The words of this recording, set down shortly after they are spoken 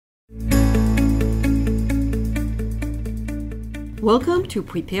Welcome to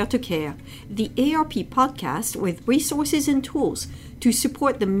Prepare to Care, the ARP podcast with resources and tools to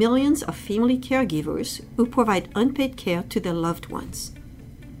support the millions of family caregivers who provide unpaid care to their loved ones.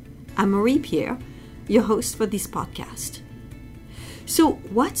 I'm Marie Pierre, your host for this podcast. So,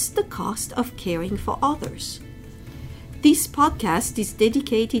 what's the cost of caring for others? This podcast is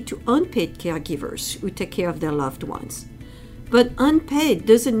dedicated to unpaid caregivers who take care of their loved ones. But unpaid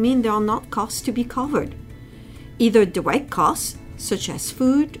doesn't mean there are not costs to be covered. Either direct costs, such as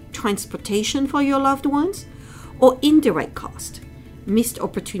food, transportation for your loved ones, or indirect costs, missed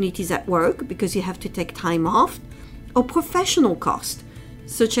opportunities at work because you have to take time off, or professional costs,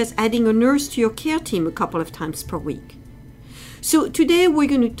 such as adding a nurse to your care team a couple of times per week. So today we're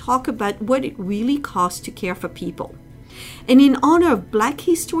going to talk about what it really costs to care for people. And in honor of Black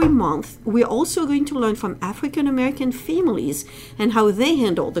History Month, we're also going to learn from African American families and how they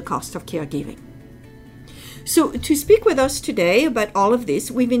handle the cost of caregiving. So to speak with us today about all of this,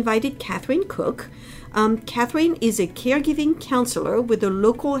 we've invited Catherine Cook. Catherine is a caregiving counselor with the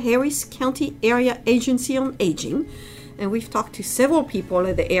local Harris County Area Agency on Aging. And we've talked to several people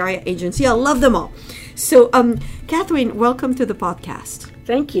at the area agency. I love them all. So, Catherine, welcome to the podcast.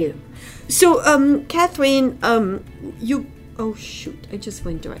 Thank you. So, Catherine, oh shoot, I just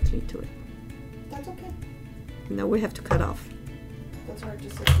went directly to it. That's okay. No, we have to cut off. That's why I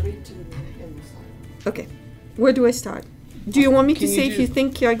just agreed to in the slide. Okay. Where do I start? Do you want me to say if you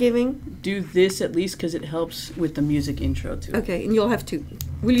think caregiving? Do this at least because it helps with the music intro too. Okay, and you'll have to.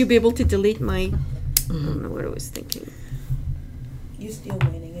 Will you be able to delete my? I don't know what I was thinking. You're still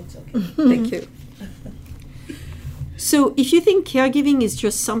winning. It's okay. Thank you. So, if you think caregiving is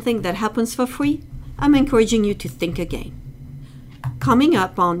just something that happens for free, I'm encouraging you to think again. Coming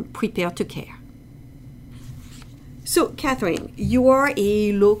up on Prepare to Care. So, Catherine, you are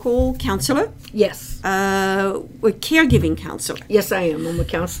a local counselor? Yes. A caregiving counselor. Yes, I am. I'm a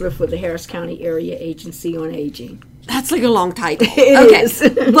counselor for the Harris County Area Agency on Aging. That's like a long title. It is.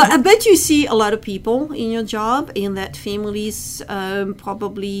 But I bet you see a lot of people in your job and that families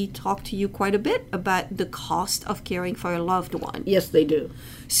probably talk to you quite a bit about the cost of caring for a loved one. Yes, they do.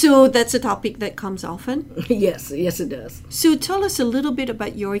 So that's a topic that comes often? Yes, it does. So tell us a little bit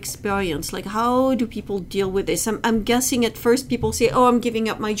about your experience. Like, how do people deal with this? I'm guessing at first people say, oh, I'm giving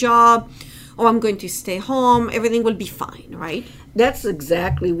up my job, or I'm going to stay home. Everything will be fine, right? That's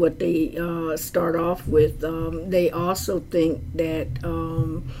exactly what they start off with. They also think that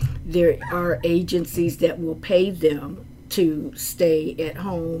there are agencies that will pay them to stay at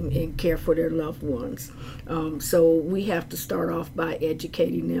home and care for their loved ones. So we have to start off by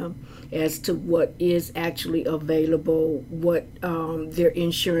educating them as to what is actually available, what their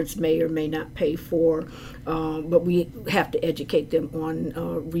insurance may or may not pay for, but we have to educate them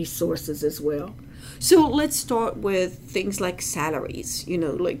on resources as well. So let's start with things like salaries,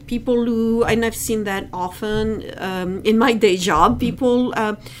 like people who, and I've seen that often in my day job, people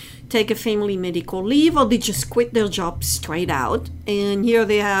take a family medical leave or they just quit their job straight out. And here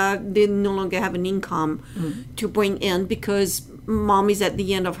they no longer have an income to bring in because mom is at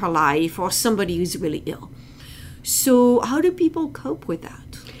the end of her life or somebody who's really ill. So how do people cope with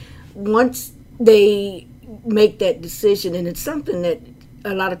that? Once they make that decision, and it's something that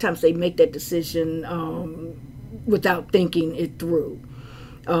a lot of times they make that decision without thinking it through.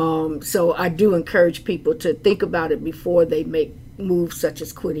 So I do encourage people to think about it before they make moves such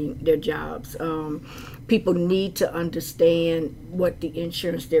as quitting their jobs. People need to understand what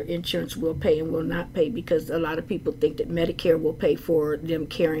their insurance will pay and will not pay, because a lot of people think that Medicare will pay for them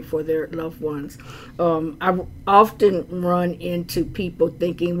caring for their loved ones. I often run into people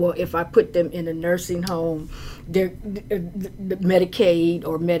thinking, well, if I put them in a nursing home, the Medicaid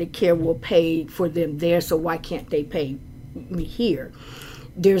or Medicare will pay for them there, so why can't they pay me here?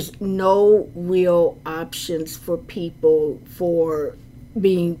 There's no real options for people for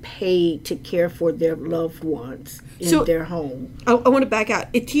being paid to care for their loved ones in their home. I want to back out.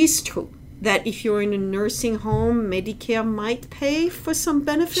 It is true that if you're in a nursing home, Medicare might pay for some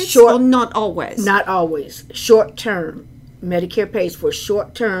benefits, or not always? Not always. Short term. Medicare pays for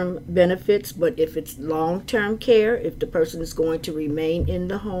short-term benefits, but if it's long-term care, if the person is going to remain in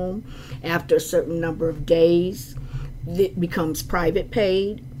the home after a certain number of days, it becomes private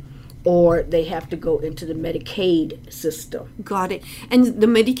paid, or they have to go into the Medicaid system. Got it. And the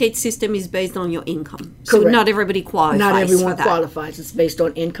Medicaid system is based on your income. So Correct. Not everybody qualifies. Not everyone for that. qualifies. It's based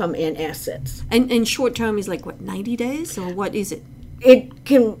on income and assets. And short term is like, what, 90 days? Or what is it? It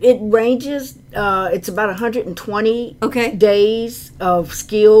ranges. It's about 120 days of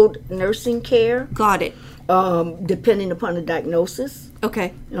skilled nursing care. Got it. Depending upon the diagnosis.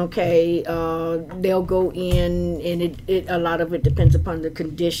 Okay. Okay, they'll go in, and it a lot of it depends upon the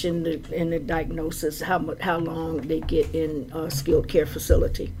condition and the diagnosis, how long they get in a skilled care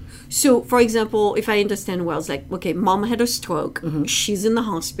facility. So, for example, if I understand well, it's like, okay, mom had a stroke. She's in the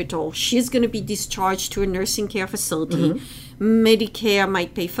hospital. She's going to be discharged to a nursing care facility. Medicare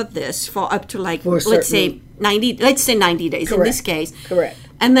might pay for this for up to like, let's say 90 days in this case. Correct.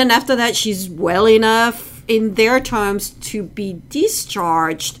 And then after that, she's well enough in their terms to be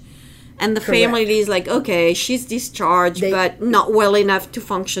discharged. And the family is like, okay, she's discharged, but not well enough to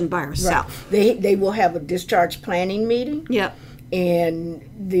function by herself. Right. They will have a discharge planning meeting. Yeah. And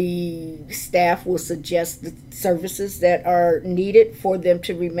the staff will suggest the services that are needed for them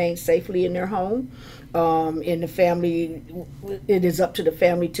to remain safely in their home. And the family, it is up to the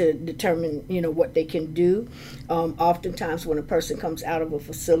family to determine, what they can do. Oftentimes when a person comes out of a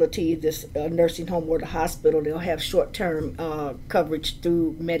facility, this nursing home or the hospital, they'll have short-term coverage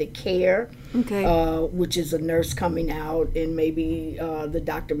through Medicare, which is a nurse coming out, and maybe the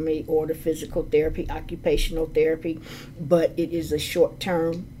doctor may order physical therapy, occupational therapy, but it is a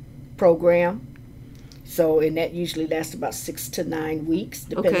short-term program. So, and that usually lasts about 6 to 9 weeks,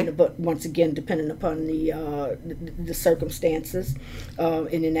 depending upon the circumstances.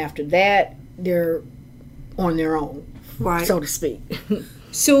 And then after that, they're on their own, so to speak.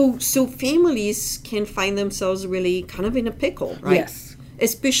 So families can find themselves really kind of in a pickle, right? Yes.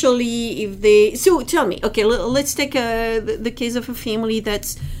 Especially if they. So tell me, okay, let's take the case of a family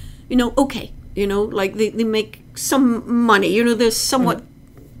that's, like they make some money. They're somewhat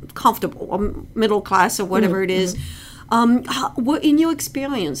comfortable, or middle class, or whatever it is. What, in your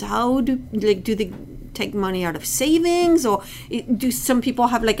experience, how do they take money out of savings, or do some people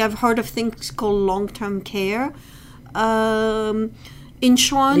have, like, I've heard of things called long-term care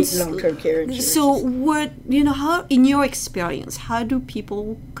insurance? Long-term care insurance. So what, how, in your experience, how do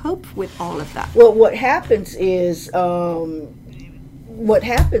people cope with all of that? Well, what happens is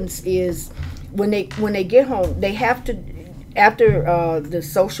when they get home, they have to, after the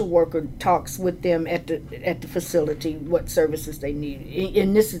social worker talks with them at the facility, what services they need.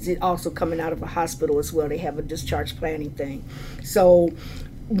 And this is also coming out of a hospital as well. They have a discharge planning thing. So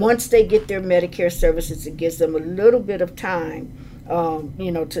once they get their Medicare services, it gives them a little bit of time,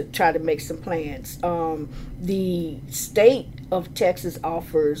 to try to make some plans. The state of Texas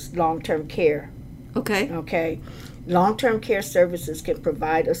offers long-term care. Okay. Long-term care services can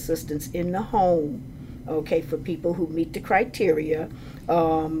provide assistance in the home. For people who meet the criteria,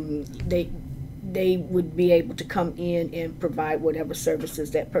 they would be able to come in and provide whatever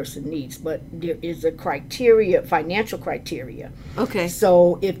services that person needs. But there is a financial criteria. Okay.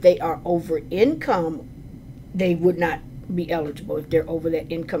 So if they are over income, they would not be eligible if they're over that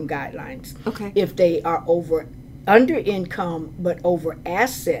income guidelines. Okay. If they are under income but over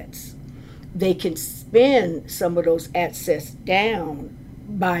assets, they can spend some of those assets down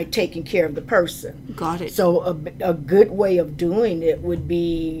by taking care of the person. Got it. So a good way of doing it would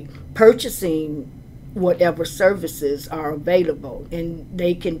be purchasing whatever services are available, and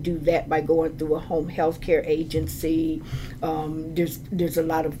they can do that by going through a home health care agency. There's a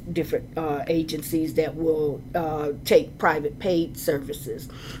lot of different agencies that will take private paid services.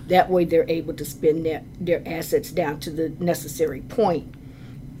 That way they're able to spend their assets down to the necessary point,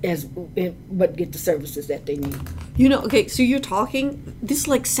 but get the services that they need. So you're talking, this is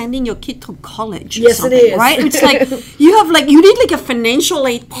like sending your kid to college or yes, something, it is. right? It's like you need like a financial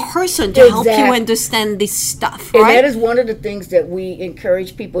aid person to help you understand this stuff, right? And that is one of the things that we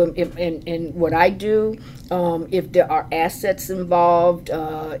encourage people in what I do. If there are assets involved,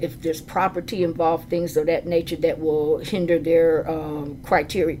 if there's property involved, things of that nature that will hinder their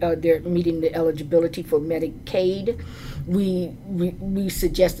criteria, their meeting the eligibility for Medicaid, we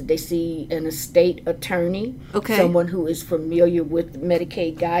suggest that they see an estate attorney, someone who is familiar with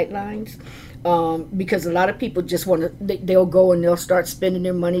Medicaid guidelines, because a lot of people just they'll go and they'll start spending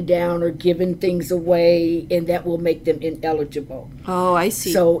their money down or giving things away, and that will make them ineligible. Oh, I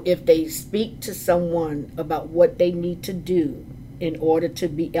see. So if they speak to someone about what they need to do in order to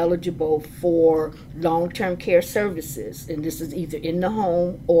be eligible for long-term care services, and this is either in the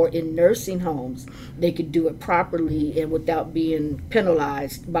home or in nursing homes, they could do it properly and without being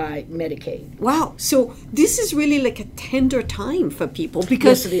penalized by Medicaid. Wow. So this is really like a tender time for people,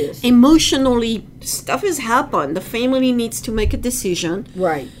 because yes, it is. Emotionally stuff has happened. The family needs to make a decision.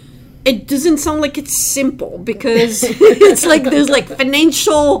 Right. It doesn't sound like it's simple, because it's like there's like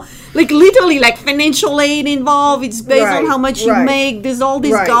financial, like literally like financial aid involved. It's based on how much you make. There's all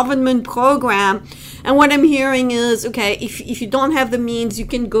this government program. And what I'm hearing is, okay, if you don't have the means, you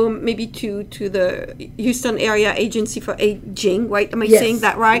can go maybe to the Houston Area Agency for Aging, right? Am I Yes. saying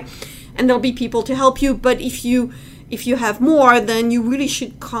that right? And there'll be people to help you. But if you have more, then you really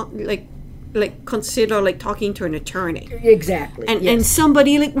should consider like talking to an attorney. Exactly. And yes. and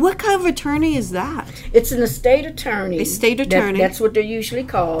somebody like, what kind of attorney is that? It's an estate attorney. Estate attorney. That's what they're usually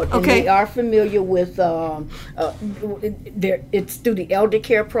called. And Okay. they are familiar with, it's through the elder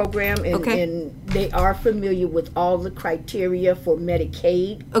care program, and, Okay. and they are familiar with all the criteria for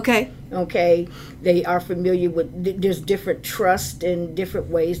Medicaid. Okay. Okay, they are familiar with, there's different trusts and different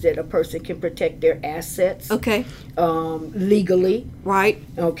ways that a person can protect their assets Okay. legally. Right.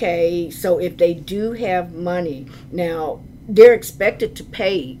 Okay, so if they do have money, now they're expected to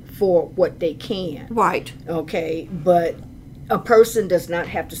pay for what they can. Right. Okay, but a person does not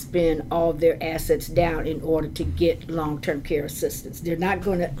have to spend all their assets down in order to get long-term care assistance. They're not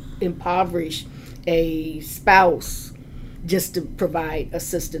going to impoverish a spouse just to provide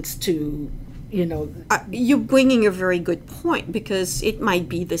assistance to, You're bringing a very good point, because it might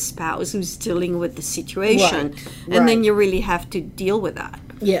be the spouse who's dealing with the situation, Right, and then right. you really have to deal with that.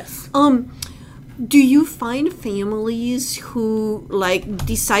 yes. Do you find families who like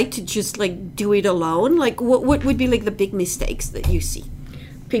decide to just like do it alone? Like what would be like the big mistakes that you see?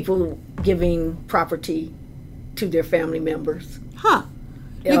 People giving property to their family members. Huh?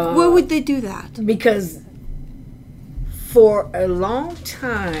 Like where would they do that? Because for a long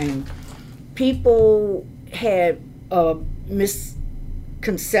time, people had a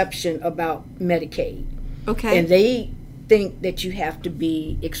misconception about Medicaid. Okay. And they think that you have to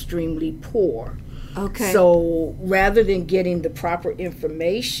be extremely poor. Okay. So rather than getting the proper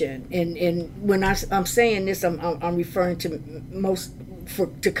information, and when I'm saying this, I'm referring to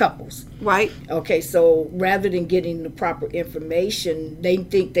to couples. Right. Okay, so rather than getting the proper information, they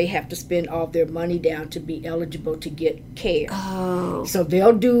think they have to spend all their money down to be eligible to get care. Oh. So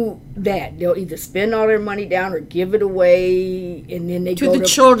they'll do that. They'll either spend all their money down or give it away, and then they To go the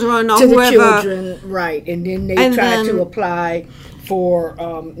children or to the whoever. children, right? And then they And try then- to apply for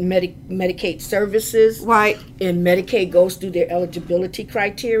Medicaid services, Right. and Medicaid goes through their eligibility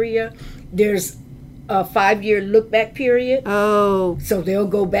criteria. There's a 5-year look back period. Oh. So they'll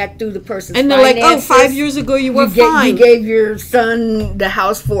go back through the person's And they're like, oh, finances. 5 years ago you were fine. You gave your son the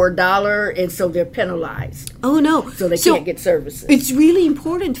house for $1, and so they're penalized. Oh no. So they can't get services. It's really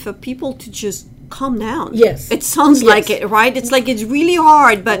important for people to just calm down. Yes. It sounds like Yes. it, right? It's like it's really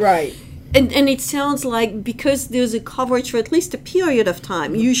hard, but Right. And it sounds like because there's a coverage for at least a period of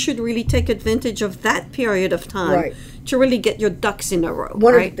time, you should really take advantage of that period of time Right. to really get your ducks in a row.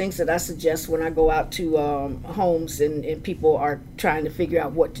 One right? of the things that I suggest when I go out to homes and people are trying to figure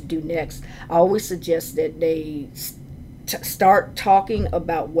out what to do next, I always suggest that they start talking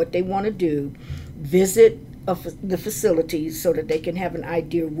about what they want to do, visit the facilities so that they can have an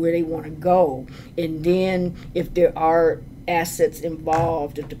idea where they want to go, and then if there are assets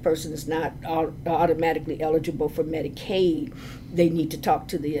involved, if the person is not automatically eligible for Medicaid, they need to talk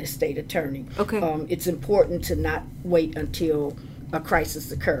to the estate attorney. Okay. It's important to not wait until a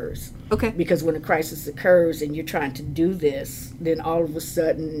crisis occurs. Okay. Because when a crisis occurs and you're trying to do this, then all of a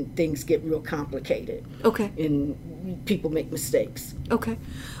sudden things get real complicated Okay. and people make mistakes. Okay.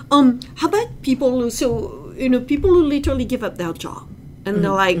 How about people people who literally give up their job? And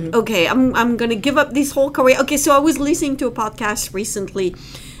they're like, okay, I'm gonna give up this whole career. Okay, so I was listening to a podcast recently,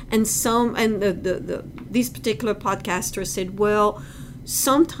 and these particular podcasters said, well,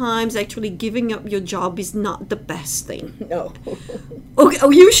 sometimes actually giving up your job is not the best thing. No. Okay, oh,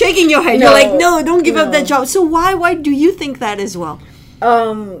 you're shaking your head. No, You're like, no, don't give up no. that job. So why do you think that as well?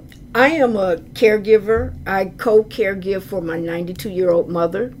 I am a caregiver. I co-caregive for my 92-year-old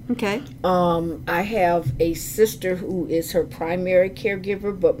mother. Okay. I have a sister who is her primary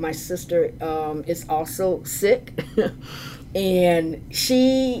caregiver, but my sister is also sick. And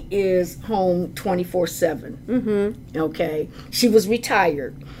she is home 24/7. Mm-hmm. Okay. She was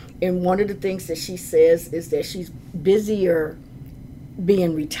retired. And one of the things that she says is that she's busier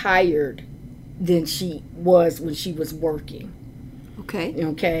being retired than she was when she was working. Okay.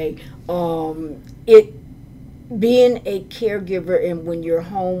 Okay. It being a caregiver, and when you're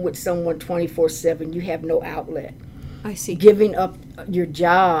home with someone 24/7, you have no outlet. I see. Giving up your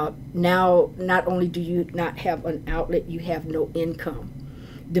job, now not only do you not have an outlet, you have no income.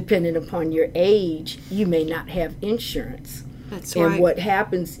 Depending upon your age, you may not have insurance. That's And right. what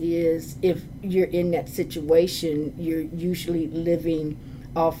happens is, if you're in that situation, you're usually living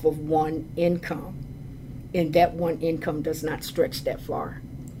off of one income, and that one income does not stretch that far.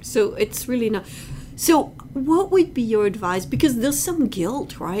 So it's really not. So, what would be your advice? Because there's some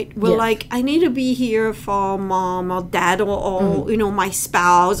guilt, right? We're Yes. like, I need to be here for mom or dad or my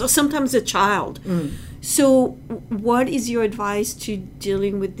spouse or sometimes a child. So, what is your advice to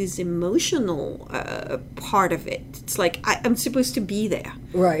dealing with this emotional part of it? It's like I'm supposed to be there.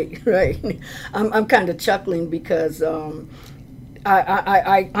 Right, right. I'm kind of chuckling because I'm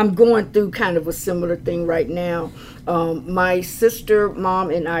going through kind of a similar thing right now. My sister,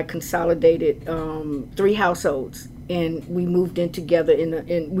 mom, and I consolidated 3 households, and we moved in together.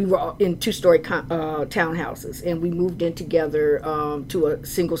 We were in 2-story townhouses, and we moved in together to a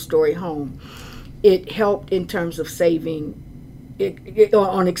single-story home. It helped in terms of saving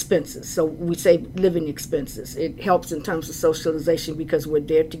on expenses. So we save living expenses. It helps in terms of socialization because we're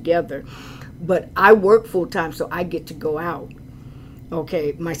there together. But I work full time, so I get to go out.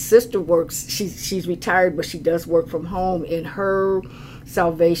 Okay, my sister works. She's retired, but she does work from home, and her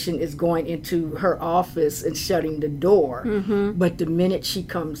salvation is going into her office and shutting the door. But the minute she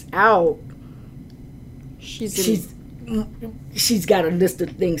comes out, she's got a list of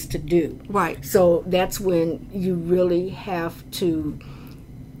things to do. Right. So that's when you really have to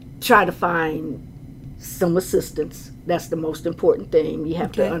try to find some assistance. That's the most important thing. You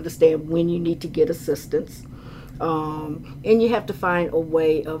have to understand when you need to get assistance. And you have to find a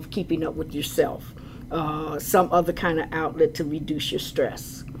way of keeping up with yourself. Some other kind of outlet to reduce your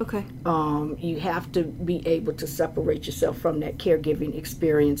stress. Okay. You have to be able to separate yourself from that caregiving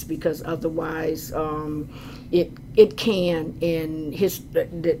experience because otherwise it can, and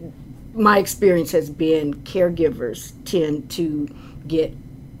my experience has been caregivers tend to get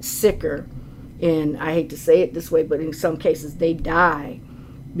sicker, and I hate to say it this way, but in some cases they die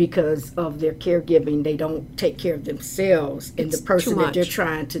because of their caregiving. They don't take care of themselves, and the person that they're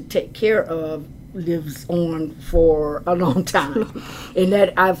trying to take care of lives on for a long time. And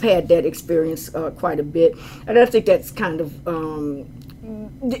that I've had that experience quite a bit, and I think that's kind of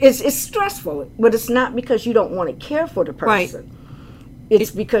it's stressful, but it's not because you don't want to care for the person. Right.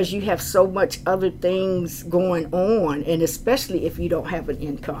 It's because you have so much other things going on, and especially if you don't have an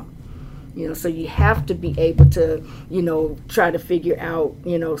income. So you have to be able to, try to figure out,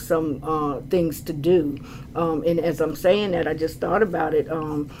 some things to do. And as I'm saying that, I just thought about it.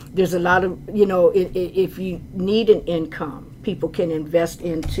 There's a lot of, if you need an income, people can invest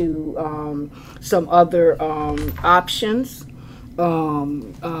into some other options,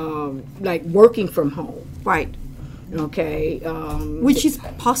 like working from home. Right. Okay. Which is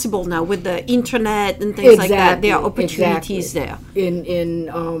possible now with the internet and things like that. There are opportunities there.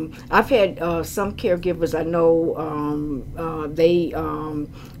 I've had some caregivers I know, they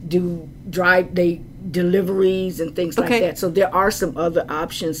do deliveries and things like that. So there are some other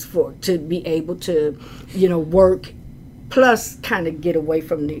options to be able to, work. Plus, kind of get away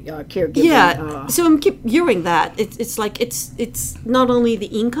from the caregiving. Yeah, so I'm keep hearing that it's like it's not only the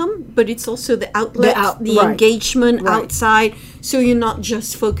income, but it's also the outlet, the engagement outside. So you're not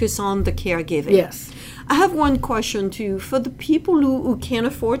just focused on the caregiving. Yes. I have one question too for the people who can't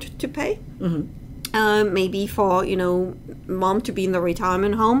afford to pay. Maybe for mom to be in the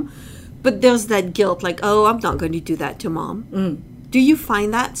retirement home, but there's that guilt, like, oh, I'm not going to do that to mom. Do you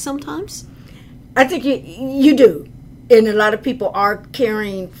find that sometimes? I think you do. And a lot of people are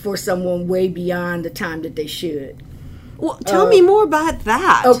caring for someone way beyond the time that they should. Well, tell me more about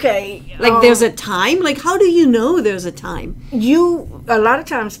that. Okay. Like there's a time? Like how do you know there's a time? A lot of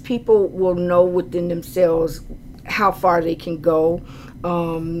times people will know within themselves how far they can go.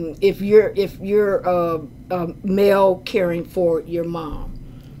 If you're a male caring for your mom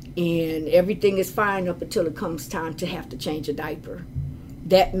and everything is fine up until it comes time to have to change a diaper,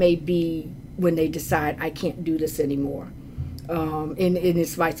 that may be when they decide I can't do this anymore. And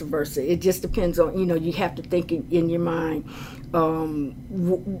it's vice versa. It just depends on, you have to think in your mind,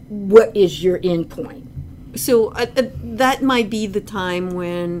 what is your end point? So that might be the time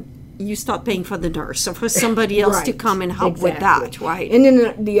when you start paying for the nurse or for somebody else to come and help with that, right? And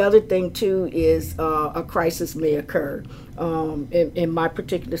then the other thing too is a crisis may occur. In my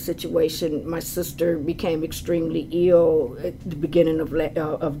particular situation, my sister became extremely ill at the beginning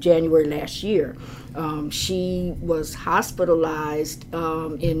of January last year. She was hospitalized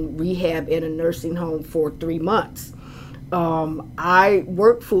in rehab in a nursing home for 3 months. I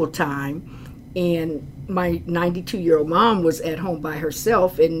worked full time, and my 92-year-old mom was at home by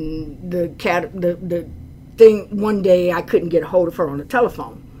herself, and the thing, one day I couldn't get a hold of her on the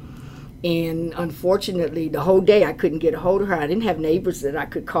telephone. And unfortunately, the whole day I couldn't get a hold of her. I didn't have neighbors that I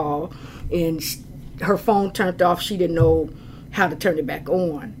could call, and her phone turned off. She didn't know how to turn it back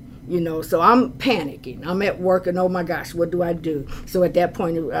on. So I'm panicking. I'm at work and oh my gosh, what do I do? So at that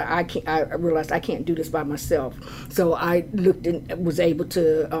point, I realized I can't do this by myself. So I looked and was able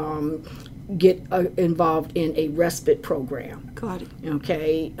to get involved in a respite program. Got it.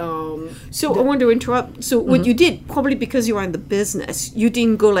 Okay. So I want to interrupt. So what you did, probably because you are in the business, you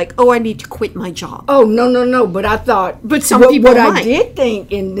didn't go like, oh, I need to quit my job. Oh, no. But I thought. But some people might. I did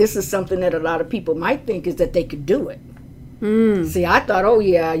think, and this is something that a lot of people might think, is that they could do it. See, I thought, oh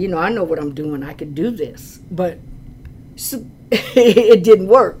yeah, I know what I'm doing. I could do this, but So, it didn't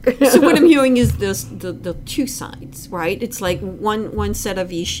work. so what I'm hearing is the two sides, right? It's like one set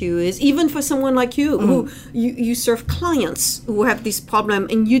of issues, even for someone like you, who you serve clients who have this problem,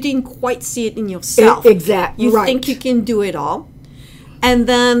 and you didn't quite see it in yourself. Exactly. You think you can do it all. And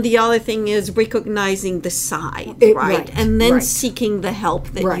then the other thing is recognizing the side, right? And then seeking the help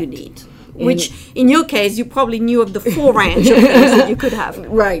that you need. Which, in your case, you probably knew of the full range of things that you could have.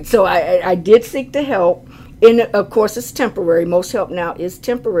 Right. So I did seek the help. And, of course, it's temporary. Most help now is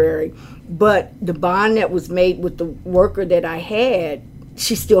temporary. But the bond that was made with the worker that I had,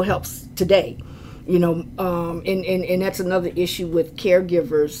 she still helps today. And that's another issue with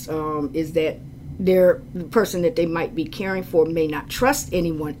caregivers, is that the person that they might be caring for may not trust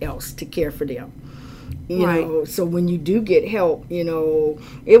anyone else to care for them. You know, so when you do get help, it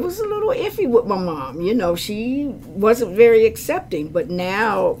was a little iffy with my mom. She wasn't very accepting, but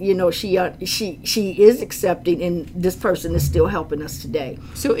now, she is accepting, and this person is still helping us today.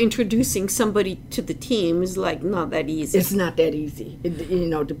 So introducing somebody to the team is like not that easy. It's not that easy,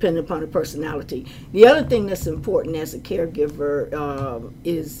 depending upon the personality. The other thing that's important as a caregiver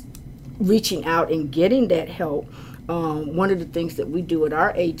is reaching out and getting that help. One of the things that we do at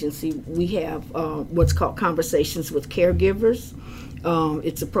our agency, we have what's called Conversations with Caregivers.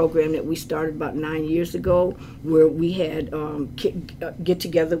 It's a program that we started about 9 years ago, where we had get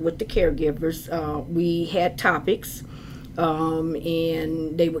together with the caregivers. We had topics,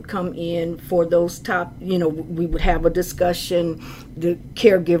 and they would come in for those we would have a discussion. The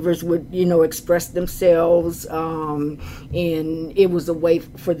caregivers would, express themselves, and it was a way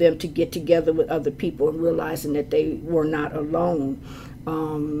for them to get together with other people and realizing that they were not alone.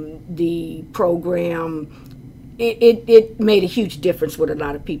 The program, it made a huge difference with a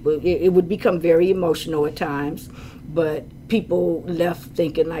lot of people. It would become very emotional at times, but people left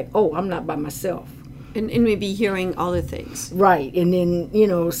thinking like, oh, I'm not by myself. And maybe hearing other things. Right. And then,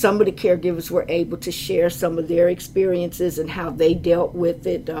 some of the caregivers were able to share some of their experiences and how they dealt with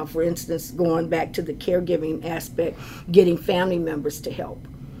it. For instance, going back to the caregiving aspect, getting family members to help.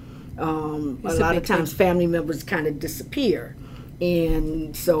 A lot of times family members kind of disappear.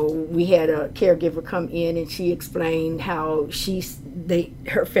 And so we had a caregiver come in, and she explained how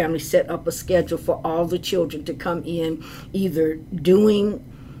her family set up a schedule for all the children to come in, either doing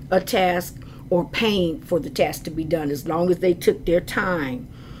a task or paying for the task to be done, as long as they took their time,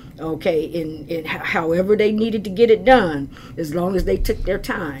 and however they needed to get it done, as long as they took their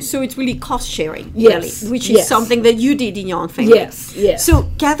time. So it's really cost sharing, yes, really, which is something that you did in your own family. Yes. So,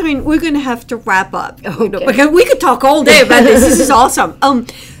 Catherine, we're going to have to wrap up, okay. Because we could talk all day about this. This is awesome.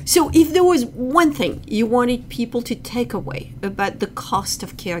 So if there was one thing you wanted people to take away about the cost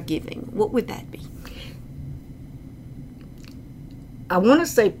of caregiving, what would that be? I want to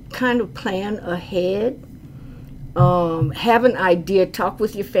say kind of plan ahead, have an idea, talk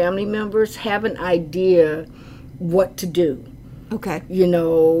with your family members, have an idea what to do. Okay.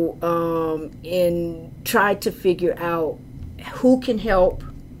 And try to figure out who can help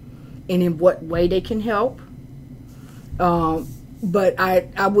and in what way they can help. But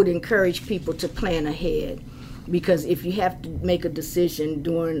I would encourage people to plan ahead, because if you have to make a decision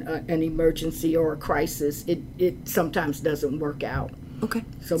during an emergency or a crisis, it sometimes doesn't work out. Okay.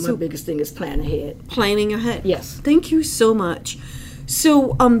 So my biggest thing is plan ahead. Planning ahead. Yes. Thank you so much.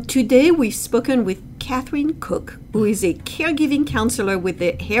 So today we've spoken with Catherine Cook, who is a caregiving counselor with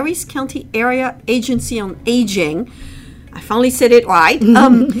the Harris County Area Agency on Aging. I finally said it right.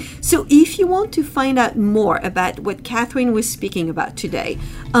 So if you want to find out more about what Catherine was speaking about today,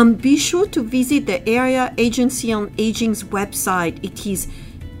 be sure to visit the Area Agency on Aging's website. It is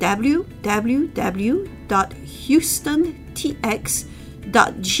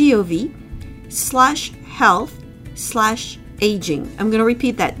www.houstontx.gov/health/aging. I'm going to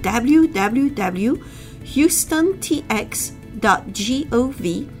repeat that,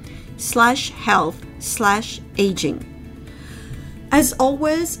 www.houstontx.gov/health/aging. As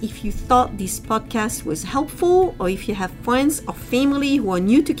always, if you thought this podcast was helpful, or if you have friends or family who are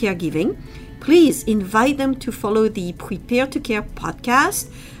new to caregiving, please invite them to follow the Prepare to Care podcast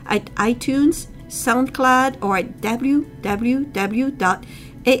at iTunes, SoundCloud, or at www.aac.org.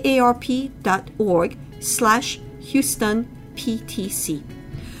 aarp.org/HoustonPTC.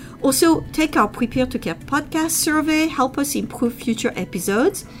 Also, take our Prepare to Care podcast survey, help us improve future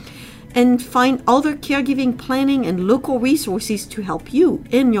episodes, and find other caregiving planning and local resources to help you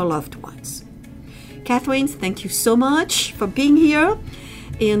and your loved ones. Catherine, thank you so much for being here,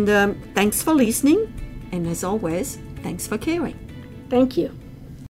 and thanks for listening, and as always, thanks for caring. Thank you.